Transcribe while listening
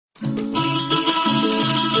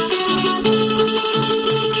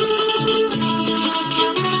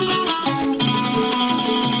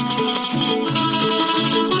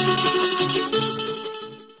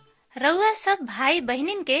भाई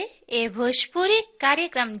बहनिन के ए भोजपुरी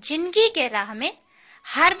कार्यक्रम जिंदगी के राह में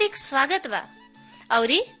हार्दिक स्वागत बा।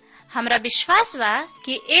 औरी हमरा विश्वास बा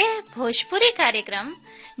कि ए भोजपुरी कार्यक्रम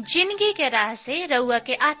जिंदगी के राह से रउआ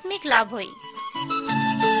के आत्मिक लाभ होई।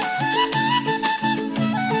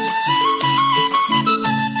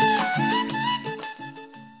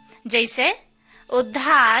 जैसे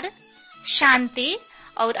उद्धार, शांति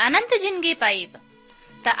और अनंत जिंदगी पाइब।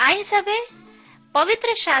 त आई सबे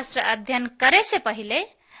पवित्र शास्त्र अध्ययन करे से पहले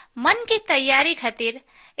मन की तैयारी खातिर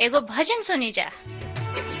एगो भजन सुनी जा।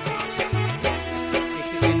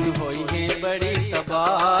 एक दिन होई है बड़ी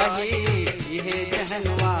तबाही ये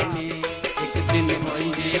जहन्नुमा में, एक दिन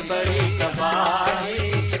होई है बड़ी तबाही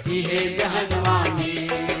ये जहन्नुमा में,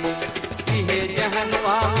 ये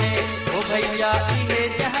जहन्नुमा में ओ भैया ये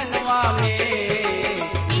जहन्नुमा में,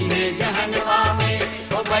 ये जहन्नुमा में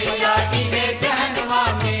ओ भैया ये जहन्नुमा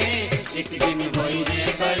में, एक दिन होई है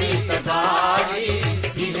बड़ी तबाही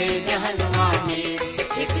ये जहन्नुमा में,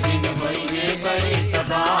 एक दिन होई है बड़ी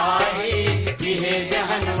तबाही ये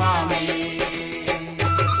जहन्नुमा में।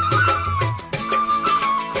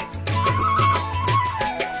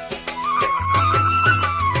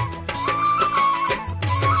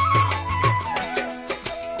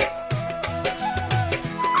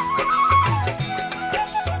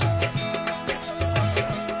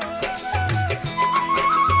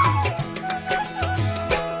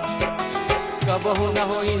 कबहू न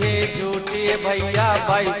होई है झूठे भैया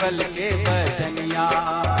बाइबल के बचनिया,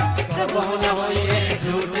 कबहू न होई है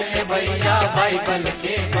झूठे भैया बाइबल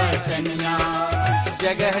के बचनिया।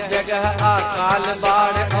 जगह जगह अकाल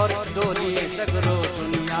बाढ़ और डोली सगरो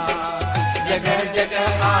दुनिया, जगह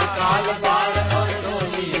जगह अकाल बाढ़ और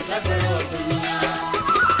डोली सगरो दुनिया।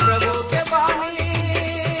 प्रभु के बानी,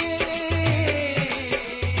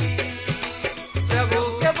 प्रभु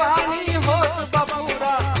के बानी होत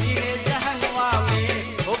बबूरा ये जहन्नुमा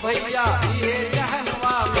में ओ भैया ये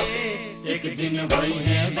जहन्नुमा में, एक दिन होई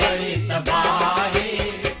है बड़ी तबाही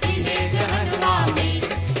ये जहन्नुमा में,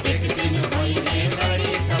 एक दिन होई है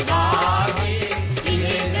बड़ी तबाही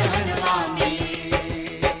ये जहन्नुमा में।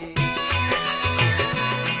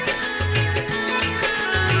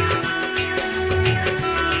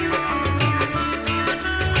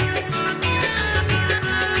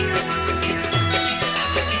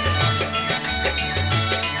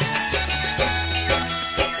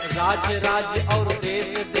 राज्य राज्य और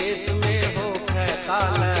देश देश में हो कहता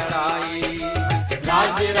लड़ाई,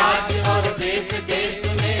 राज्य राज्य और देश देश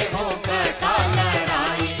में हो कहता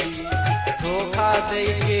लड़ाई। धोखा दे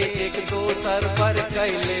के एक दोसर पर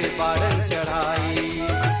कैले बारन चढ़ाई,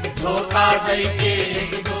 धोखा दे के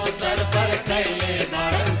एक दोसर पर कैले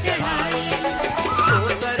बारन चढ़ाई।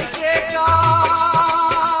 दोसर के का,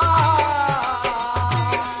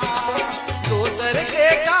 दोसर के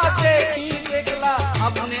का देखी देखला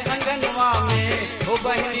अपने अंगनवा में हो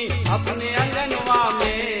बहनी अपने अंगनवा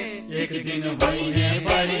में, एक दिन होई है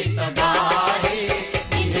बड़ी तबाही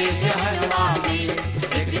ये जहन्नुमा में,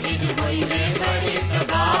 एक दिन होई है बड़ी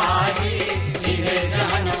तबाही ये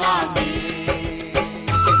जहन्नुमा में।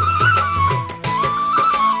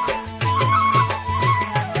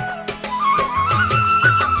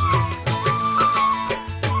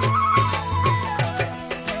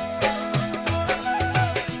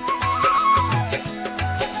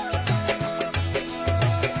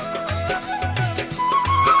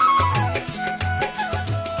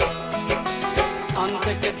 अंत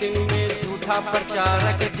के दिन में झूठा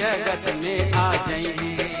प्रचारक जगत में आ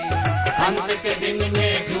जाएंगे, अंत के दिन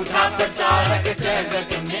में झूठा प्रचारक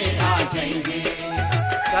जगत में आ जाएंगे।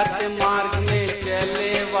 सत्य मार्ग में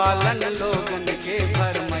चले वालन लोगन के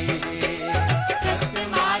भरमइगे, सत्य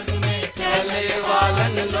मार्ग में चले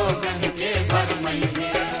वालन लोगन के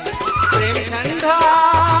भरमइगे। प्रेम ठंडा,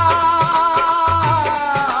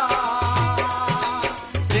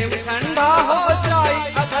 प्रेम ठंडा हो जाए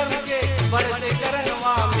अधर्म के बढ़ते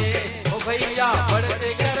करनवा में ओ भैया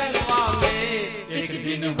बढ़ते करनवा में, एक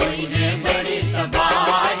दिन होई है बड़ी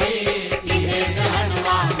तबाही ये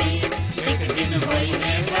जहन्नुमा में, एक दिन होई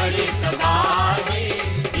है बड़ी तबाही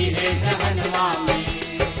ये जहन्नुमा में।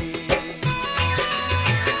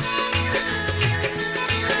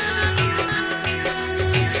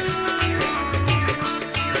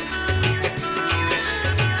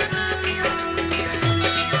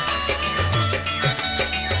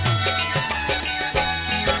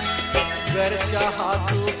 अगर चाहा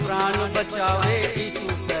तू प्राण बचावे यीशु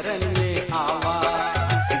शरण में आवा,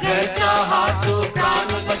 अगर चाहा तू प्राण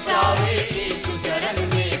बचावे यीशु शरण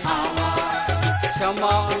में आवा।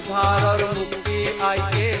 क्षमा उद्धार और मुक्ति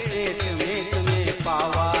आए सेत में तुम्हें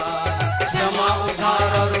पावा, क्षमा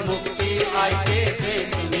उद्धार और मुक्ति आए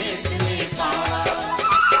सेत में तुम्हें पावा।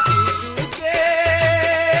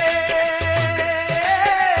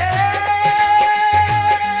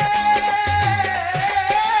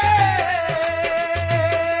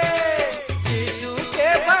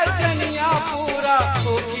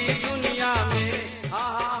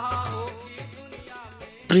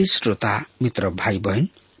 प्रिय श्रोता मित्र भाई बहन,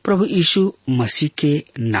 प्रभु यीशु मसीह के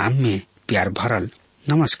नाम में प्यार भरल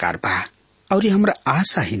नमस्कार बा। और हमरा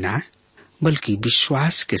आशा ही ना बल्कि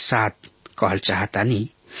विश्वास के साथ कहल चाहतानी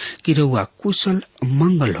कि रउआ कुशल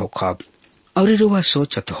मंगल होखब और रउआ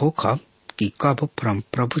सोचत होखब कि कब परम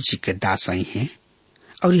प्रभु जी के दास आई हैं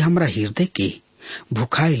और हमरा हृदय के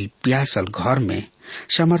भुखाइल प्यासल घर में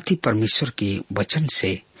समर्थी परमेश्वर के वचन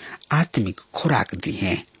से आत्मिक खुराक दी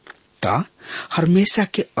है। तो हमेशा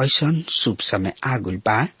के ऐसन शुभ समय आगुल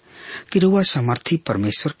बा कि रउआ समर्थी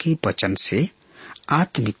परमेश्वर के वचन से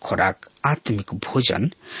आत्मिक खुराक, आत्मिक भोजन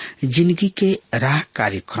जिंदगी के राह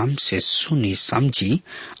कार्यक्रम से सुनी समझी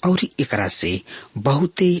और एकरा से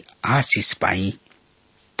बहुते आशीष पाई।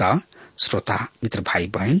 तो श्रोता मित्र भाई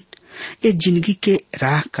बहन, ये जिंदगी के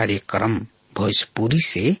राह कार्यक्रम भोजपुरी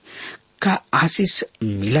से का आशीष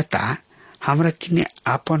मिलता, हमरा किने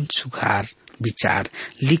आपन सुघार विचार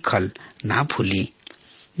लिखल ना भूली।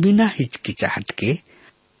 बिना हिचकिचाहट के,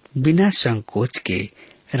 बिना संकोच के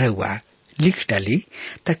रउआ लिख डाली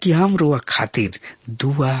ताकि हम रउआ खातिर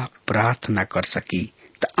दुआ प्रार्थना कर सकी।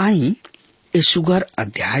 तो आई इस सुगर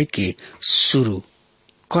अध्याय के शुरू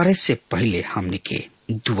करे से पहले हमने के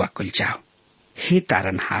दुआ कल जाओ। हे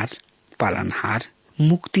तारनहार, पालनहार,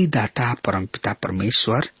 मुक्तिदाता परमपिता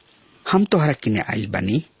परमेश्वर, हम तोहरा किने आइल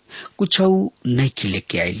बानी, कुछ नहीं के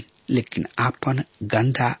लेके आइल, लेकिन आपन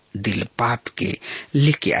गंदा दिल पाप के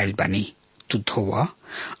लेके आइल बानी। तू धोवा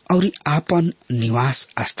और आपन निवास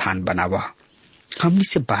स्थान बनावा। हमनी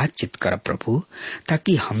से बातचीत कर प्रभु,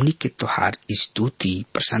 ताकि हमनी के तोहार स्तुति,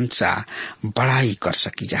 प्रशंसा, बड़ाई कर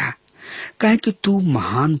सकी जा। कहे कि तू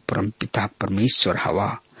महान परमपिता परमेश्वर हवा,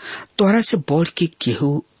 तोहरा से बढ़ के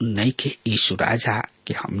केहू नहीं के यीशु राजा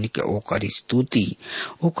के हमनी के ओकर स्तुति,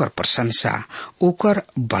 ओकर प्रशंसा, ओकर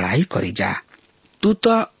बड़ाई करी जा। तू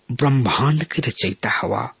तो ब्रह्मांड के रचयिता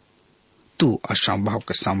हवा। तू असंभव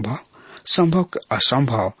के संभव, संभव के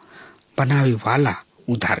असंभव बनावे वाला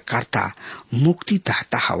उद्धारकर्ता,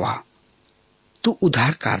 मुक्तिदाता हवा। तू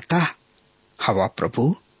उद्धारकर्ता हवा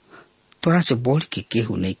प्रभु, तोरा से बढ़ के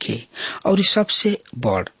केहू नहीं खे। और सबसे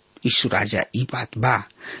बड़ यीशु राजा ई बात बा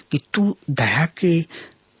कि तू दया के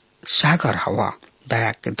सागर हवा,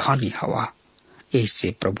 दया के धनी हवा।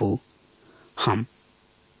 ऐसे प्रभु हम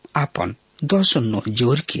आपन 209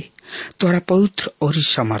 जोर के तोरा पवित्र और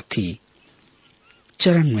समर्थी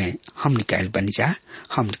चरण में हम निकाल बन जा।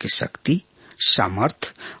 हमन के शक्ति,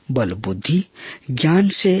 सामर्थ, बल, बुद्धि, ज्ञान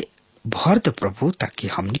से भर दे प्रभु, ताकि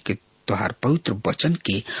हमन के तोहार पवित्र वचन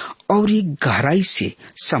के और गहराई से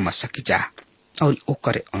समझ सकी जा और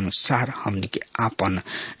ओकर अनुसार हमन के आपन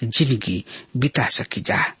जिंदगी बिता सकी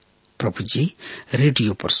जा। प्रभु जी,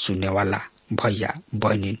 रेडियो पर सुनने वाला भैया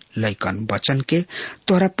बहनी लइकन वचन के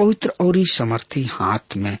तोरा पवित्र और समर्थी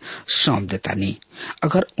हाथ में सौंप देता नी।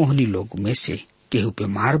 अगर ओहनी लोग में से केहू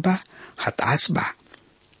बीमार बा, हताश बा,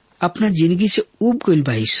 अपना जिंदगी से उब गइल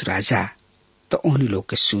बा यीशु राजा, तो ओहनी लोग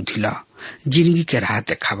के सुधिला, जिंदगी के राह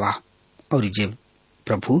देखावा। और जे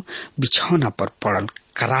प्रभु बिछौना पर पड़ल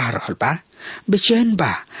कराह रहल बा, बेचैन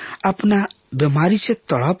बा, अपना बीमारी से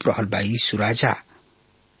तड़प रहल बा यीशु राजा,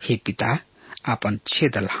 हे पिता, आपन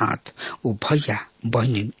छेदल हाथ वो भैया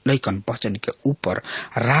बहनी लइकन वचन के ऊपर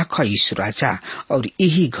राख यीशु राजा, और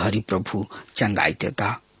यही घड़ी प्रभु चंगाई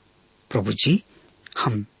देता। प्रभु जी,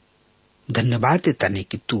 हम धन्यवाद देता नहीं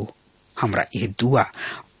कि तू हमरा यह दुआ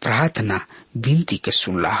प्रार्थना विनती के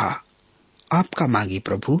सुन रहा। आपका मांगी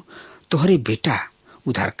प्रभु, तोहरे बेटा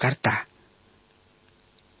उद्धारकर्ता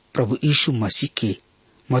प्रभु यीशु मसीह के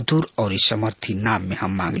मधुर और समर्थी नाम में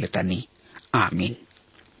हम मांग लेता नहीं, आमीन।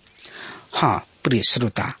 हाँ प्रिय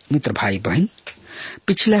श्रोता मित्र भाई बहन,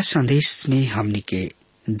 पिछला संदेश में हमने के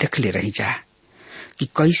देखले रही जा कि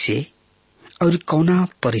कैसे और कौना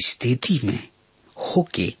परिस्थिति में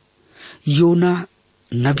होके योना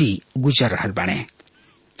नबी गुजर रहल बने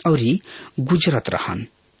और गुजरत रहन।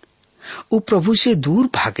 उ प्रभु से दूर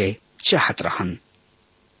भागे चाहत रहन।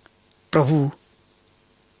 प्रभु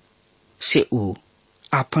से उ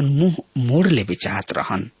आपन मुंह मोड़ लेवे चाहत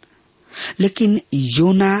रहन, लेकिन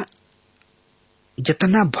योना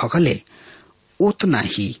जितना भगले उतना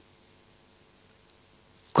ही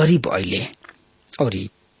करीब अइले और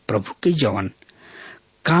प्रभु के जवन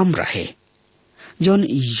काम रहे, जौन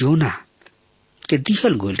योना के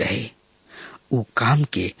दिहल गोल रहे, उ काम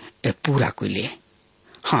के पूरा कइले।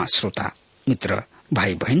 हाँ श्रोता मित्र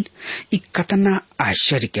भाई बहन, इ कतना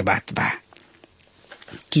आश्चर्य के बात बा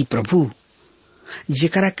कि प्रभु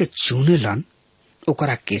जेकरा के चुनेलन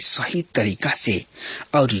ओकरा के सही तरीका से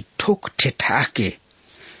और ठोक ठेठा के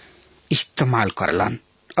इस्तेमाल करलन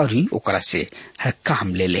और ओकरा से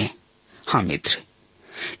काम ले ले। हाँ मित्र,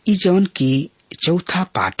 इ जौन की चौथा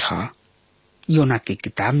पाठ योना के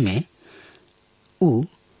किताब में उ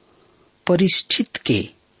परिस्थित के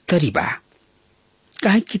तरीबा,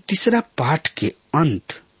 काहे कि तीसरा पाठ के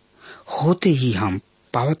अंत होते ही हम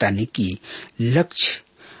पावतानी की लक्ष्य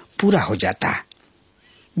पूरा हो जाता।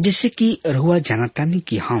 जैसे कि रहुआ जानतानी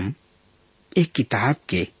कि हम एक किताब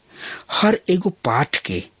के हर एगो पाठ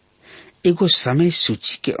के एगो समय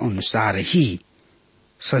सूची के अनुसार ही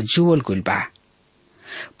सजोवल गइल बा।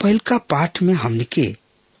 पहलका पाठ में हमने के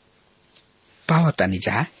पावतानी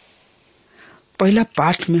जा, पहला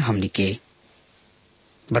पाठ में हमने के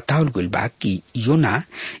बतावल गइल बा कि योना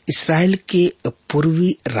इस्राएल के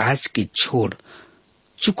पूर्वी राज के छोड़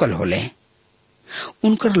चुकल होले।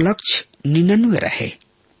 उनकर लक्ष्य 99 रहे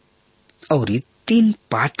और 3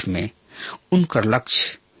 पाठ में उनकर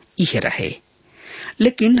लक्ष्य यह रहे।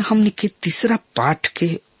 लेकिन हमने के तीसरा पाठ के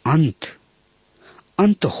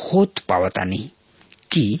अंत होत पावतानी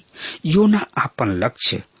कि योना अपन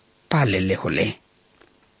लक्ष्य पा लेले होले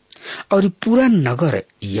और पूरा नगर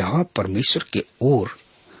यह परमेश्वर के ओर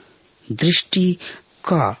दृष्टि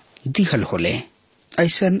का दिहल होले।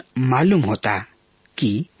 ऐसा मालूम होता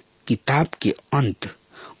कि किताब के अंत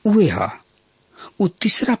हुए है वो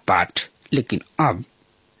तीसरा पाठ। लेकिन अब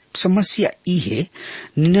समस्या ई है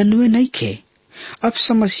 99 नहीं खे, अब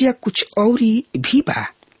समस्या कुछ और भी बा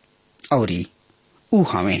और ऊ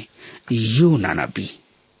हमें योना नबी।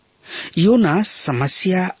 योना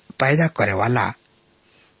समस्या पैदा करे वाला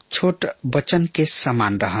छोट बचन के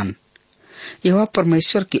समान रहन। यह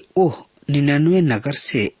परमेश्वर के ओह 99 नगर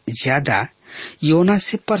से ज्यादा योना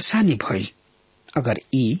से परेशानी भइल। अगर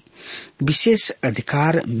ई विशेष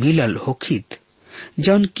अधिकार मिलल होखित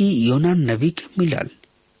जौन की योना नबी के मिलल,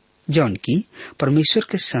 जौन की परमेश्वर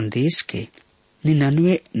के संदेश के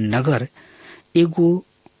 99 नगर एगो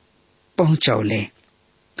पहुंचौले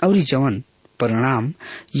और जौन परिणाम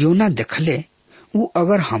योना देखले वो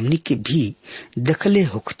अगर हमनी के भी देखले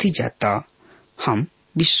होखती जाता, हम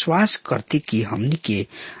विश्वास करती कि हमनी के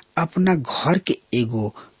अपना घर के एगो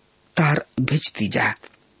तार भेजती जा।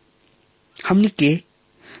 हमनी के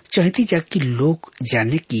चाहती जा कि लोग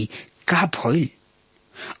जाने की का भइल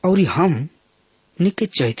और हम निके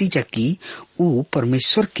चाहती जा कि वो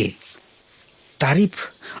परमेश्वर के तारीफ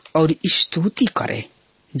और स्तुति करे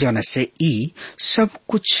जौन से ई सब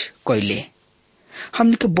कुछ कइले।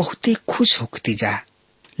 हमनी के बहुते खुश होती जा।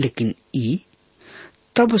 लेकिन ई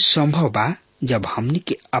तब संभव बा जब हमनी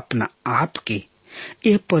के अपना आप के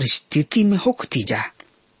ये परिस्थिति में होती जा।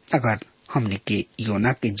 अगर हमनी के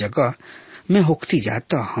योना के जगह में होती जा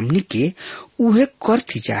तो हमनी के उहे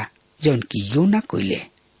करती जा जौन की योना कोइले।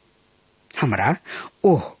 हमरा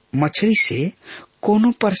ओह मछली से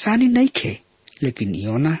कोनो परेशानी नहीं खे, लेकिन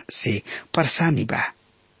योना से परेशानी बा।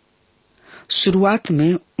 शुरुआत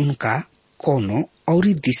में उनका कोनो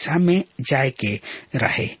औरी दिशा में जाए के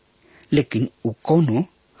रहे, लेकिन वो कोनो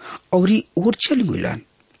औरी ओर चल गइलन।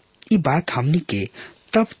 ई बात हमनी के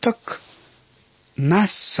तब तक ना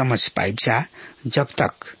समझ पाइब जा जब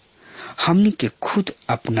तक हमनी के खुद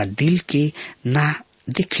अपना दिल के ना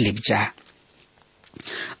देख लेब जा।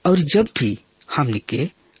 और जब भी हमनी के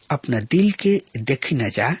अपना दिल के देखी न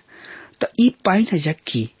जा तो ई पाई न जा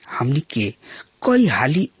कि हमनी के कोई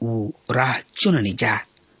हाली वो राह चुननी जा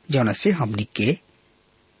जौन से हमनी के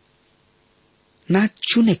ना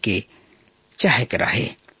चुने के चाहे के रहे।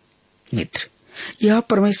 मित्र, यह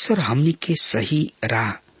परमेश्वर हमनी के सही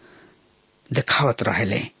राह दिखावत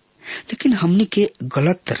रहेले, लेकिन हमनी के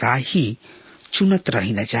गलत राह ही चुनत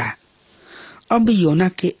रही न जा। अब योना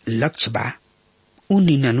के लक्ष्य बा उ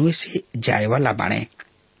 99 से जाए वाला बाणे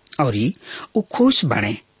और उ खुश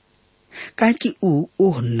बाणे, काहे कि उ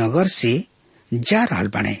ओह नगर से जा रहल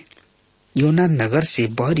बाणे। योना नगर से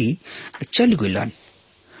बहरी चल गइलन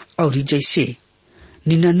और जैसे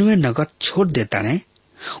 99 नगर छोड़ देताने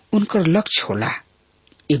उनकर लक्ष्य होला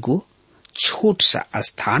एगो छोट सा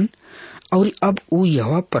स्थान और अब उ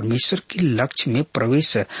यह परमेश्वर के लक्ष्य में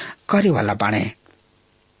प्रवेश करे वाला बाणे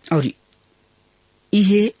और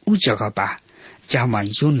इहे उ जगह बा जहाँ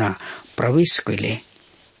योना प्रवेश कैले।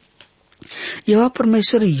 यह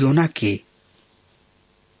परमेश्वर योना के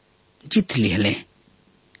जीत लिहले।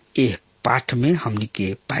 एह पाठ में हमनी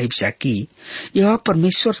के पाइब जा कि यह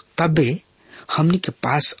परमेश्वर तबे हमनी के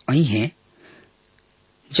पास आई हैं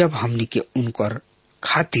जब हमनी के उनकर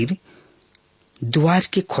खातिर द्वार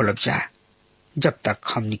के खोलब जा। जब तक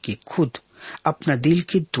हमनी के खुद अपना दिल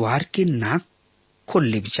के द्वार के ना खोल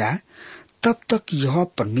लेब जा तब तक यह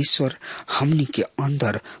परमेश्वर हमनी के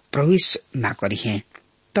अंदर प्रवेश ना करी हैं।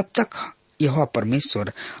 तब तक यह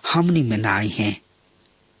परमेश्वर हमनी में ना आई हैं।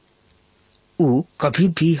 वो कभी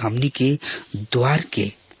भी हमनी के द्वार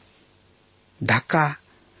के धक्का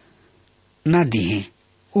ना दी हैं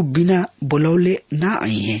वो बिना बुलौले ना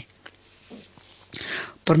आई हैं।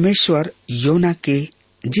 परमेश्वर योना के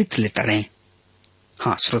जीत ले तड़े।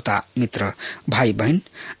 हाँ श्रोता मित्र भाई बहन,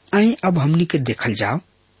 आई अब हमनी के देखल जाओ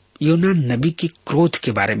योना नबी की क्रोध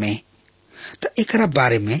के बारे में। तो एकरा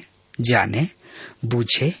बारे में जाने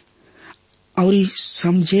बूझे और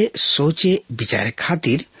समझे सोचे विचारे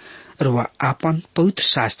खातिर रुआ आपन पवित्र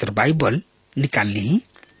शास्त्र बाइबल निकाल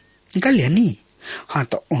ली। हाँ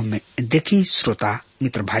तो उनमें देखी श्रोता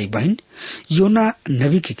मित्र भाई बहन, योना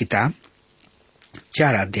नबी की किताब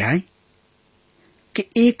 4 अध्याय के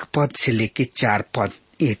 1 पद से लेके 4 पद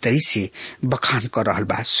ए तरी से बखान कर रहल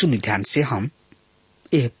बा। सुनि ध्यान से, हम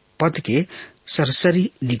ए पद के सरसरी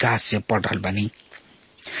निगाह से पढ़ रहल बानी।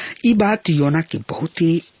 ई बात योना के बहुत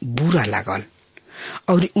ही बुरा लागल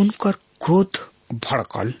और उनकर क्रोध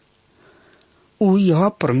भड़कल। उ यह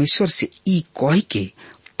परमेश्वर से ई कह के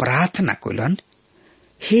प्रार्थना कइलन,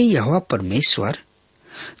 हे यहोवा परमेश्वर,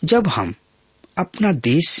 जब हम अपना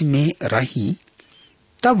देश में रही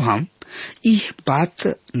तब हम यह बात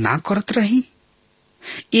ना करत रही।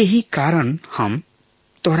 यही कारण हम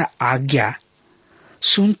तोरा आज्ञा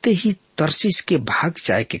सुनते ही तरसीस के भाग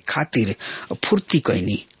जाए के खातिर फुर्ती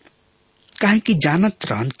कैनी, काहे कि जानत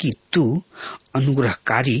रहन कि तू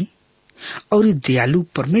अनुग्रहकारी और दयालु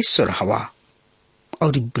परमेश्वर हवा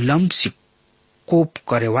और विलम्ब से कोप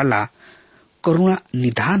करे वाला करुणा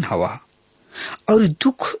निधान हवा और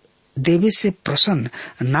दुख देवे से प्रसन्न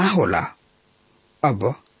ना होला।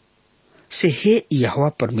 अब से हे यहोवा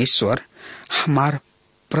परमेश्वर, हमार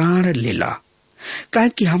प्राण लेला, काहे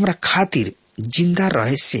कि हमरा खातिर जिंदा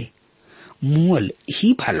रहे से मुअल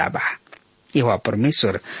ही भला बा। यहोवा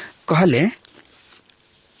परमेश्वर कहले,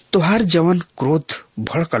 तोहार जवन क्रोध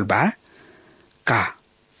भड़कल बा का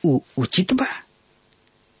उ उचित बा?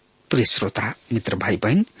 प्रिय श्रोता मित्र भाई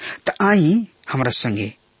बहन, त आई हमरा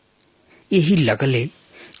संगे यही लगले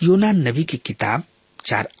योना नबी की किताब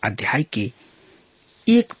 4 अध्याय के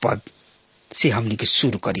 1 पद से हमनी के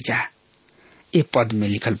शुरू करी जा। ए पद में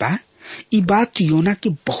लिखल बा, ई बात योना के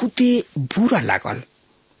बहुत बुरा लागल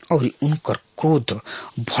और उनकर क्रोध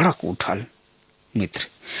भड़क उठल। मित्र,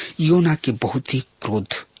 योना के बहुत ही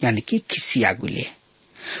क्रोध यानी कि खिसिया गुले।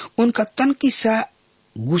 उनका तनकी सा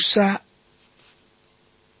गुस्सा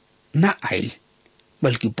न आयल,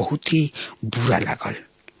 बल्कि बहुत ही बुरा लागल।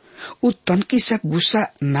 उ तनकी सा गुस्सा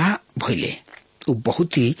ना भइले, उ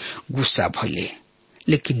बहुत ही गुस्सा भइले।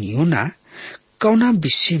 लेकिन योना कौना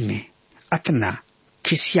विषय में अतना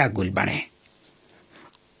खिसिया गुल बने?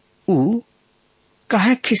 उ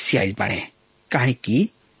काहे खिसियाई बने? काहे कि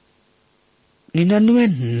 99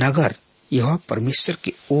 नगर यह परमेश्वर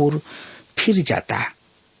की ओर फिर जाता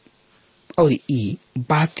और ई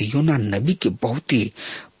बात योना नबी के बहुत ही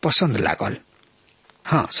पसंद लागल।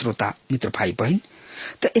 हाँ श्रोता मित्र भाई बहन,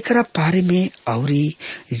 तो एकरा बारे में औरी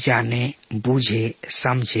जाने बूझे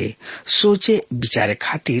समझे सोचे विचारे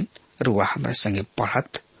खातिर रुआ हमरा संगे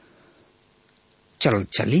पढ़त चलत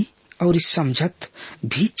चली और समझत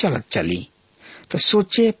भी चलत चली। तो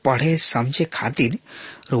सोचे पढ़े समझे खातिर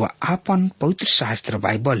रुआ आपन पवित्र शास्त्र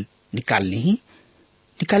बाइबल निकाल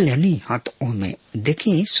लेनी। हाँ तो उनमें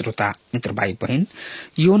देखी श्रोता मित्र भाई बहन,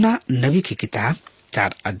 योना नबी की किताब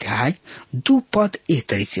 4 अध्याय 2 पद एक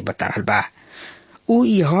तरी से बता रहल बा। उ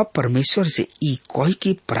यहोवा परमेश्वर से ई कह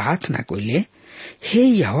के प्रार्थना कइले, हे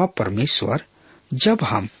यहोवा परमेश्वर, जब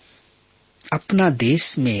हम अपना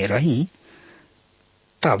देश में रही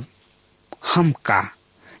तब हम का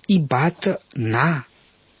ई बात ना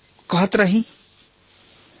कहत रही।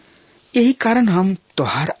 यही कारण हम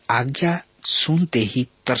तोहार आज्ञा सुनते ही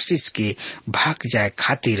तरसीस के भाग जाए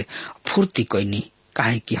खातिर फुर्ती कैनी,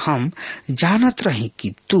 काहे कि हम जानत रही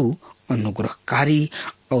कि तू अनुग्रहकारी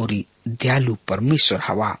और दयालु परमेश्वर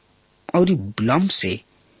हवा और विलम्ब से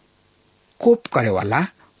कोप करे वाला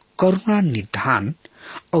करुणा निधान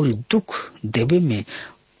और दुख देवे में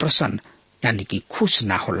प्रसन्न यानी कि खुश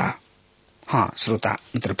ना होला। हाँ श्रोता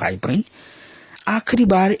मित्र भाई बहन, आखिरी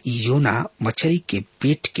बार योना मछली के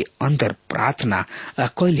पेट के अंदर प्रार्थना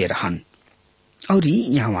कैले रहन और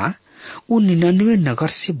यहाँ उ 99 नगर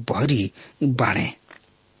से बहरी बाणे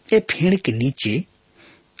ए फेड़ के नीचे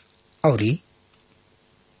और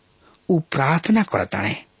उ प्रार्थना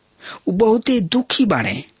करताणे। उ बहुत दुखी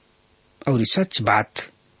बाणे और सच बात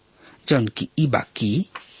जौन की ई बाकी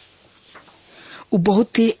उ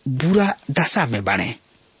बहुत बुरा दशा में बाणे।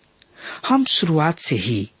 हम शुरुआत से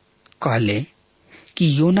ही कहले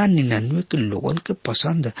कि योना 99 के लोगन के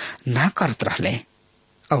पसंद ना करत रहले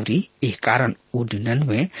और एक कारण उ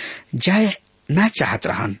 99 जाए ना चाहत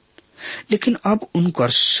रहन। लेकिन अब उनकर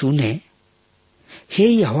सुने, हे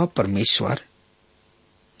यहोवा परमेश्वर,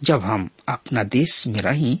 जब हम अपना देश में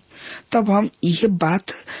रही तब हम यह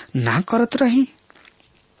बात ना करत रही।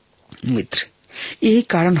 मित्र, यही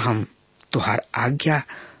कारण हम तुहार आज्ञा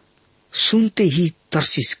सुनते ही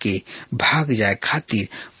तरसीस के भाग जाए खातिर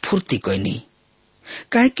फुर्ती कैनी,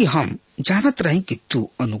 काहे कि हम जानत रही कि तू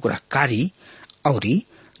अनुग्रहकारी और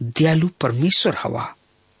दयालु परमेश्वर हवा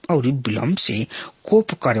और विलम्ब से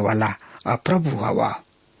कोप करे वाला प्रभु हवा,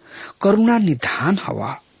 करुणा निधान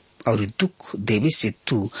हवा और दुख देवे से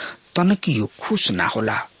तू तनकियो खुश ना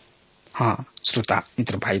होला। हाँ श्रोता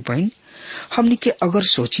मित्र भाई बहन, हमनी के अगर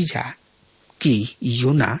सोची जा कि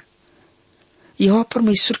योना यह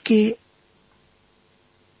परमेश्वर के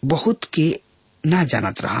बहुत के ना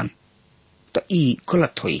जानत रहन तो ई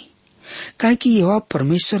गलत होई, काहे कि यह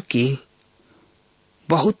परमेश्वर के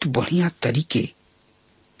बहुत बढ़िया तरीके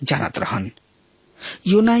जानत रहन।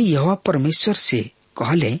 योना यह परमेश्वर से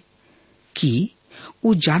कहले कि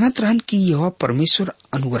वो जानत रहन कि यह परमेश्वर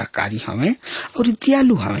अनुग्रहकारी हवे और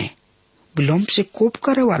दयालु हवे, विलम्ब से कोप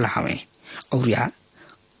करे वाला हवे और या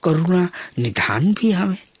करुणा निधान भी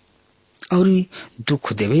हवे और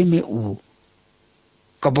दुख देवे में वो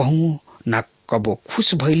कबहू ना कबो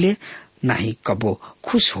खुश भइले ना ही कबो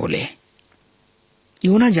खुश होले।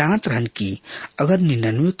 योना जानत रहन कि अगर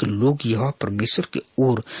 99 के लोग यह परमेश्वर के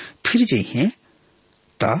ओर फिर जाये हैं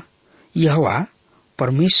तो यह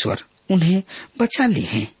परमेश्वर उन्हें बचा ली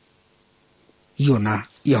हैं। योना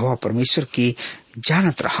यह परमेश्वर के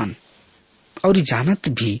जानत रहन और जानत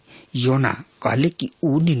भी योना कहले कि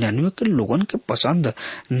ऊ 99 के लोगन के पसंद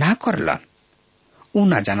ना करलन। ऊ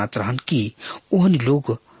ना जानत रहन कि ओहन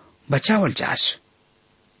लोग बचावल जास।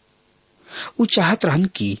 ऊ चाहत रहन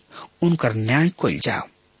कि उनकर न्याय कइल जाओ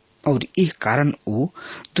और एक कारण ऊ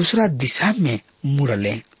दूसरा दिशा में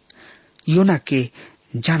मुड़ले। योना के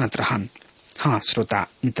जानत रहन। हाँ श्रोता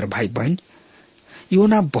मित्र भाई बहन,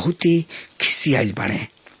 योना बहुत ही खिसियाल बने।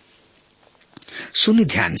 सुनी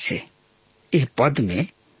ध्यान से, यह पद में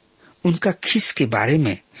उनका खिस के बारे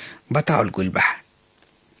में बतावल गइल बा।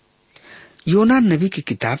 योना नबी की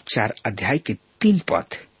किताब 4 अध्याय के 3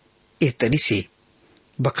 पद ए तरी से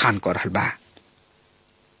बखान कर रहल बा।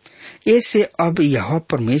 ऐसे अब यह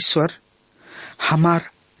परमेश्वर हमार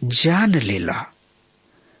जान लेला,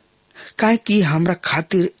 काहे कि हमरा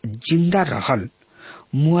खातिर जिंदा रहल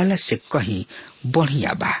मुआला से कहीं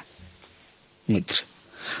बढ़िया बा। मित्र,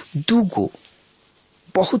 दूगो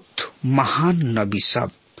बहुत महान नबी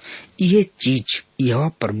सब ये चीज यह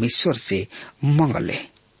परमेश्वर से मंगले।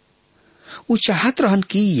 वो चाहत रहन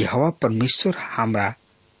कि यह परमेश्वर हमरा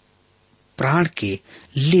प्राण के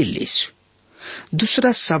ले लेस।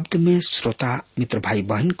 दूसरा शब्द में श्रोता मित्र भाई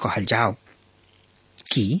बहन कहल जाओ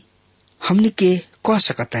कि हमने के कह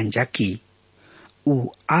सकता जा कि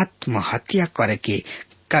वो आत्महत्या करे के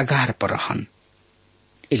कगार पर रहन।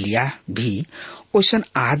 एलिया भी ओसन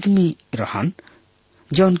आदमी रहन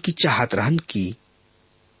जौन की चाहत रहन कि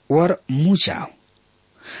वर मुँह जाओ,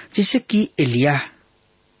 जैसे कि एलिया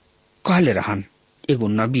कहले रहन एगो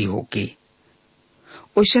नबी होके।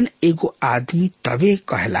 ओसन एगो आदमी तबे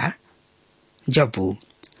कहला जब वो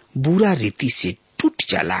बुरा रीति से टूट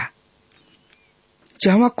जाला।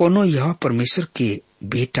 जहाँ कोनो यह परमेश्वर के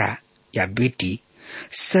बेटा या बेटी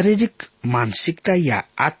शारीरिक, मानसिकता या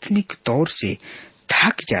आत्मिक तौर से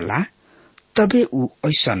थक जाला, तबे वो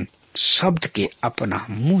ऐसन शब्द के अपना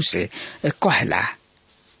मुंह से कहला।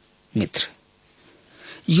 मित्र,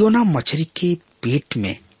 योना मछली के पेट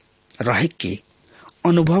में रह के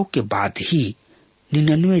अनुभव के बाद ही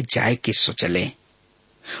 99 जाए के सोचले।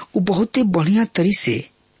 वो बहुत ही बढ़िया तरी से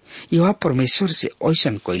यह परमेश्वर से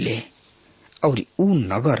ऐसन कैले और ऊ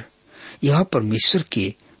नगर यह परमेश्वर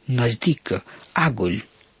के नजदीक आ गइल।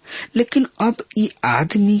 लेकिन अब ये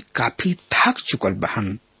आदमी काफी थक चुकल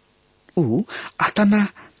बहन। ऊ अतना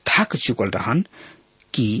थक चुकल रहन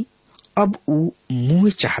कि अब ऊ मुँह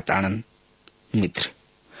चाहतान। मित्र,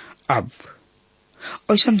 अब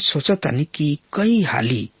ऐसा सोचतानी कि कई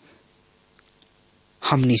हाली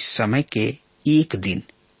हमनी समय के एक दिन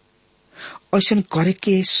ऐसा करे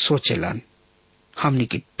के सोचलन हमनी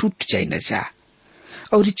के टूट जाए न जा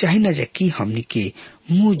और चाहे न जा कि हमनी के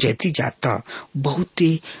मुंह जती जाता बहुत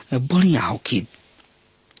बढ़िया होगी।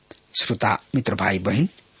 श्रोता मित्र भाई बहन,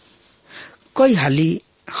 कई हाली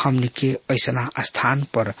हमनी के ऐसा स्थान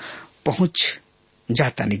पर पहुंच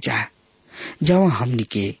जाता नहीं जा जहाँ हमनी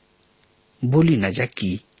के बोली न जा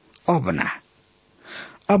कि अब ना,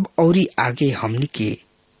 अब औरी आगे हमनी के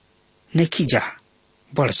नहीं जा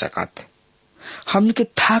बढ़ सकत, हमनी के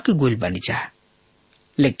थाक गुल बनी जा।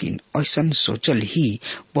 लेकिन ऐसा सोचल ही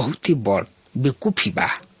बहुत ही बड़ बेवकूफी बा।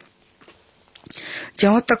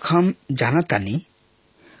 जहाँ तक हम जानतानी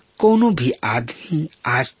कोनो भी आदमी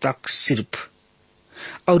आज तक सिर्फ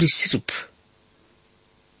और सिर्फ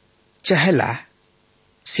चहला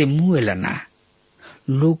से मुएला ना,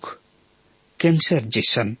 लोग कैंसर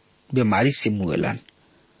जैसन बीमारी से मुएलन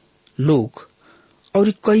लोग,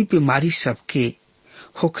 और कई बीमारी सबके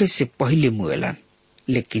होखे से पहले मुएलन,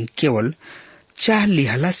 लेकिन केवल चाह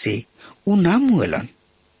लिहला से उ ना मुएलन।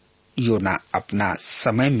 योना अपना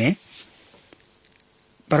समय में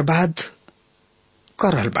बर्बाद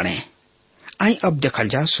कर रहल बने। आई अब देखल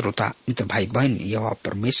जा श्रोता मित्र भाई बहन, यह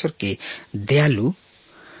परमेश्वर के दयालु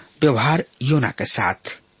व्यवहार योना के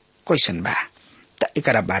साथ कैसन बा। त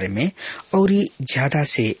एकरा बारे में और ज्यादा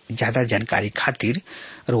से ज्यादा जानकारी खातिर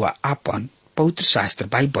रुआ आपन पवित्र शास्त्र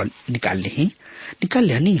बाइबल निकाल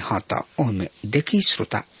लेनी। हाँ तो ओमे देखी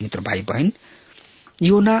श्रोता मित्र भाई बहन,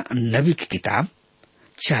 योना नबी की किताब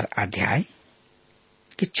 4 अध्याय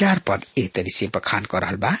के 4 पद ए तरी से बखान कर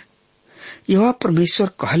रहल बा। यह परमेश्वर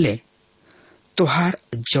कहले, तोहार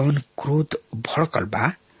जौन क्रोध भड़कल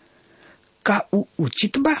बा का उ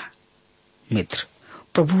उचित बा। मित्र,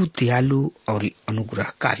 प्रभु दयालु और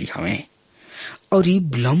अनुग्रहकारी हवे और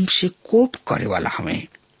विलम्ब से कोप करे वाला हवे।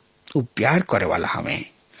 उ प्यार करे वाला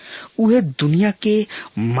हवे। उहे दुनिया के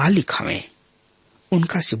मालिक हवे।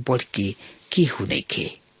 उनका से बढ़ के केहू नहीं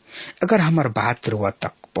खे। अगर हमार बात रुआ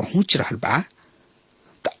तक पहुंच रहल बा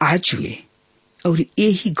तो आज हुए और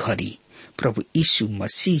यही घड़ी प्रभु यीशु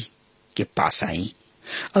मसीह के पास आई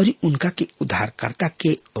और उनका के उद्धारकर्ता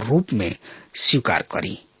के रूप में स्वीकार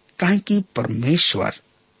करी, काहे कि परमेश्वर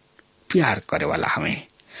प्यार करे वाला हमें।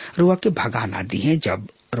 रुआ के भगा ना दी है जब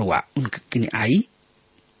रुआ उनके किने आई,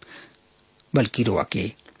 बल्कि रुआ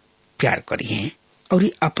के प्यार करी है और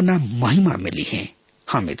अपना महिमा मिली है।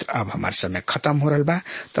 हाँ मित्र, अब हमार समय खत्म हो रहा बा।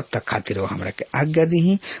 तब तक खातिर हमरा के आज्ञा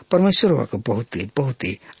दी। परमेश्वर रुआ के बहुत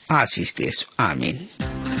ही आशीष देस। आमीन।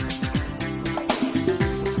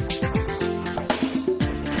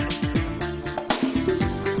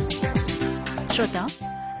 श्रोताओं,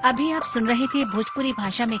 अभी आप सुन रहे थे भोजपुरी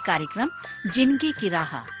भाषा में कार्यक्रम जिंदगी की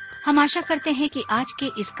राह। हम आशा करते हैं कि आज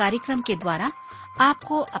के इस कार्यक्रम के द्वारा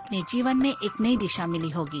आपको अपने जीवन में एक नई दिशा मिली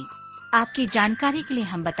होगी। आपकी जानकारी के लिए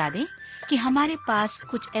हम बता दें कि हमारे पास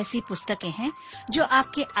कुछ ऐसी पुस्तकें हैं जो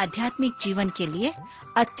आपके आध्यात्मिक जीवन के लिए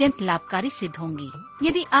अत्यंत लाभकारी सिद्ध होंगी।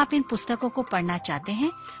 यदि आप इन पुस्तकों को पढ़ना चाहते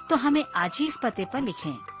हैं तो हमें आज ही इस पते पर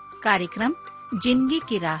लिखें। कार्यक्रम जिंदगी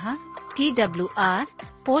की राह, TWR,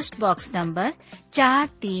 पोस्ट बॉक्स नंबर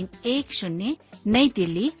 4310, नई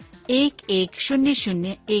दिल्ली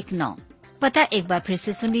 110019। पता एक बार फिर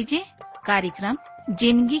से सुन लीजिए। कार्यक्रम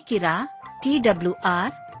जिंदगी की राह,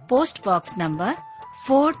 TWR, post box number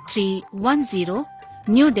 4310,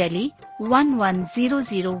 new Delhi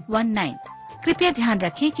 110019। कृपया ध्यान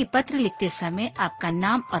रखें कि पत्र लिखते समय आपका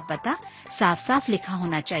नाम और पता साफ साफ लिखा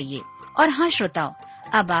होना चाहिए। और हाँ श्रोताओ,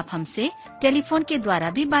 अब आप हमसे टेलीफोन के द्वारा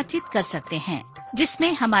भी बातचीत कर सकते हैं,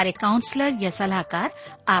 जिसमें हमारे काउंसलर या सलाहकार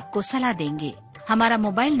आपको सलाह देंगे। हमारा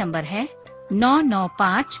मोबाइल नंबर है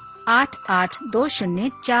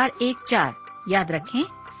 9958820414। याद रखें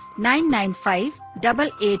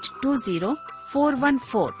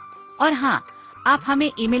 9958820414। और हाँ, आप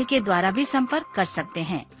हमें ईमेल के द्वारा भी संपर्क कर सकते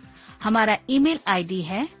हैं। हमारा ईमेल आईडी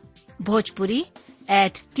है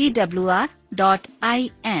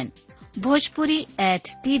bhojpuri@twr.in,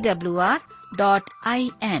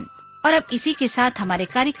 bhojpuri@twr.in। और अब इसी के साथ हमारे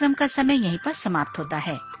कार्यक्रम का समय यहीं पर समाप्त होता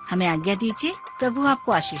है। हमें आज्ञा दीजिए। प्रभु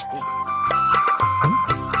आपको आशीष दे।